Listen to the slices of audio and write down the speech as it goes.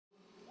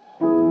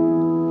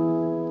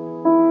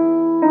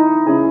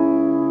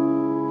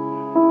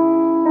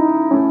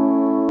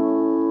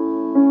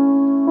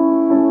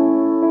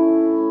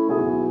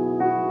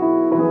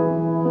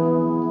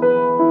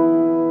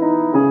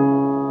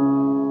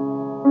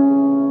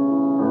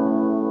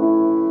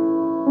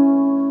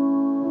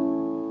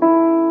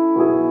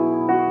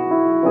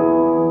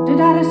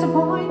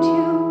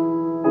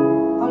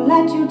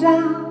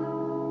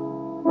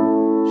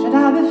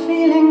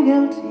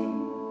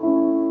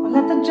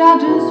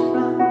judges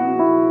frown,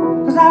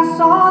 'cause I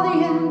saw the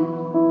end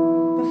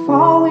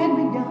before we'd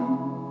begun.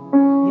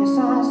 Yes,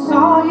 I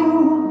saw you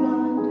were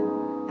blind,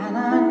 and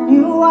I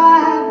knew I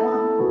had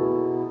won.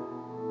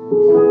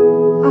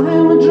 I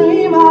am a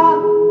dreamer,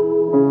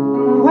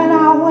 and when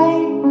I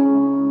wake,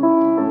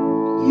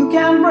 you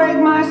can't break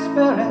my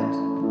spirit.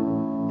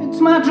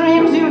 It's my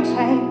dreams you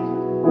take,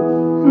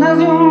 and as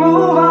you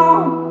move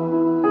on,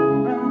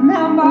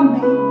 remember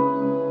me.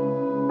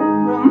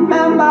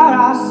 Remember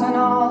us and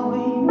all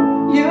we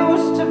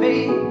used to be.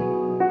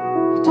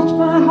 You touched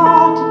my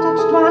heart, you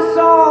touched my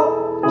soul,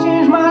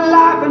 changed my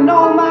life and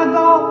all my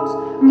goals.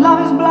 And love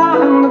is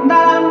blind, and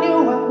that I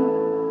knew it.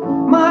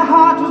 My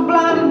heart was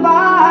blinded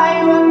by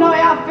you. I know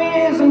your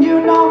fears and you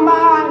know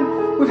mine.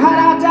 We've had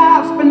our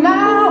doubts, but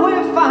now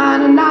we're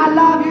fine. And I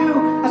love you,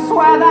 I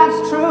swear that's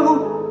true.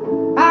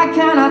 I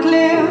cannot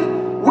live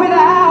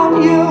without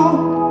you.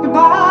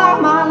 Goodbye,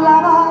 my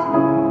lover.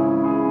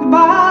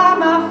 Goodbye,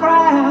 my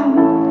friend.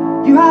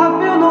 You have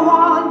been the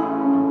one.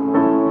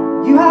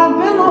 You have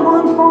been the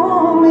one for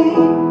me.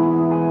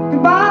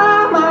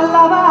 Goodbye, my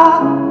lover.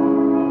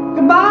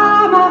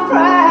 Goodbye, my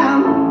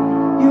friend.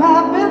 You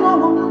have been the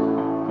one.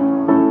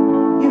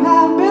 You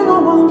have been the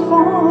one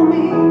for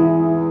me.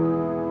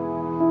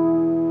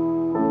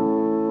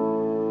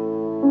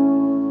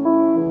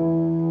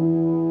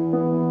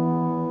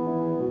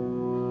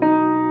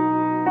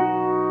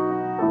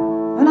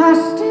 And I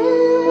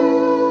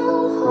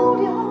still hold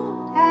your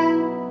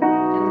hand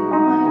in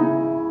mine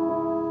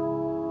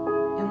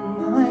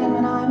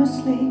when I'm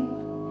asleep.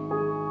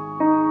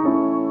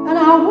 And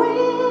I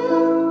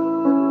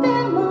will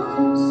bear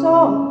my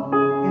soul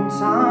in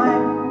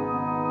time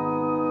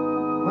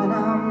when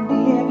I'm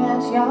knee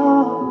against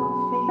your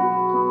feet.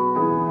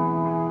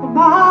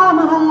 Goodbye,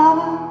 my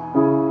lover.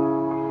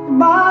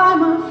 Goodbye,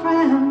 my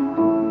friend.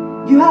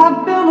 You have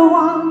been the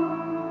one.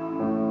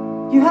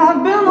 You have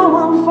been the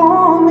one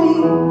for me.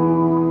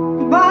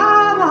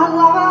 Goodbye, my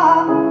lover.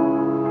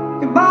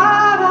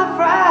 Goodbye, my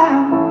friend.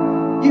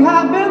 You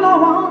have been the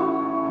one.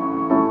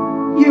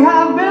 You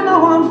have been the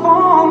one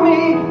for me.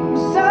 I'm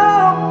so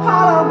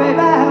hollow, baby.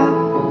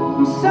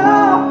 I'm so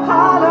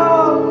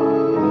hollow.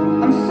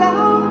 I'm so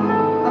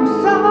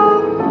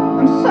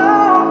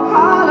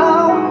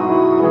hollow.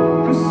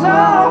 I'm so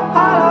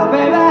hollow,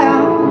 baby.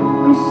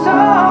 I'm so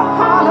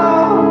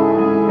hollow.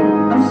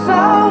 I'm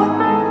so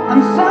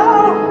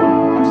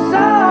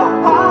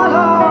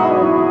hollow.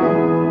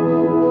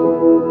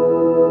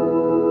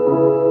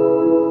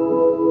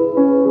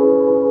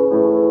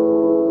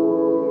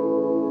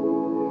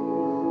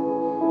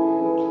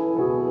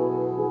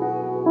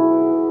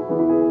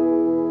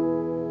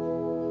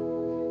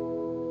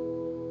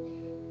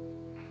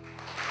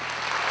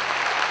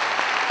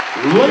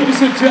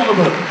 Ladies and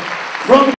gentlemen, from